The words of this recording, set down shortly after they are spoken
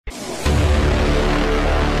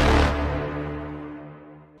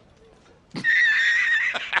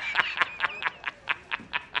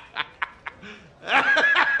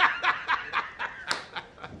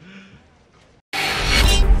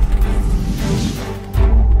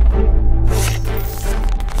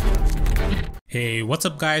Hey, what's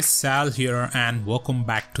up guys, Sal here and welcome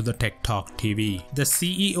back to the Tech Talk TV. The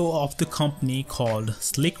CEO of the company called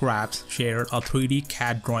SlickWraps shared a 3D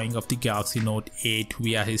CAD drawing of the Galaxy Note 8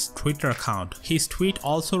 via his Twitter account. His tweet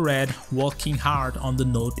also read, "Working hard on the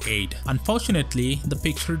Note 8. Unfortunately, the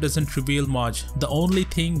picture doesn't reveal much. The only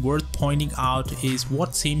thing worth pointing out is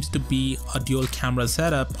what seems to be a dual camera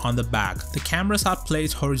setup on the back. The cameras are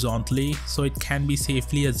placed horizontally, so it can be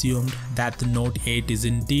safely assumed that the Note 8 is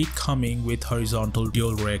indeed coming with horizontal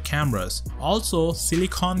dual rear cameras. Also,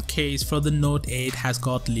 silicone case for the Note 8 has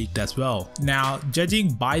got leaked as well. Now,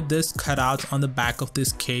 judging by this cutout on the back of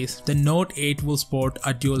this case, the Note 8 will sport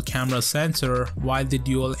a dual camera sensor while the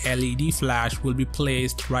dual LED flash will be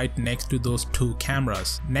placed right next to those two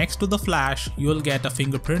cameras. Next to the flash, you'll get a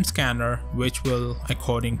fingerprint scanner which will,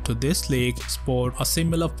 according to this leak, sport a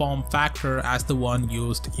similar form factor as the one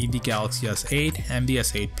used in the Galaxy S8 and the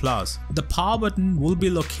S8 Plus. The power button will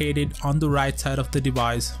be located on the right side of the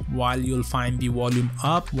device, while you'll find the volume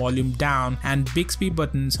up, volume down and Bixby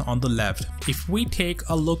buttons on the left. If we take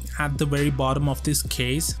a look at the very bottom of this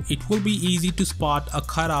case, it will be easy to spot a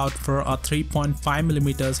cutout for a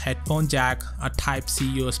 3.5mm headphone jack, a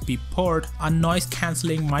Type-C USB port, a noise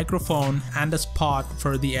cancelling microphone and a spot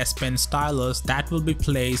for the S Pen stylus that will be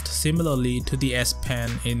placed similarly to the S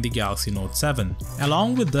Pen in the Galaxy Note 7.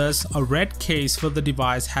 Along with this, a red case for the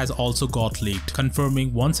device has also got leaked,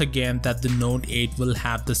 confirming once again that the Note 8 will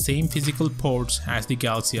have the same physical ports as the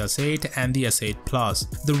Galaxy S8 and the S8 Plus.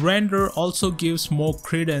 The render also gives more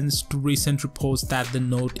credence to recent reports that the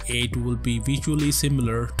Note 8 will be visually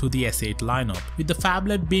similar to the S8 lineup. With the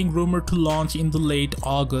phablet being rumored to launch in the late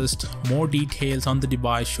August, more details on the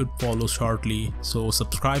device should follow shortly. So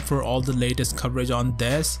subscribe for all the latest coverage on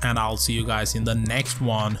this and I'll see you guys in the next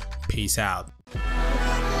one. Peace out.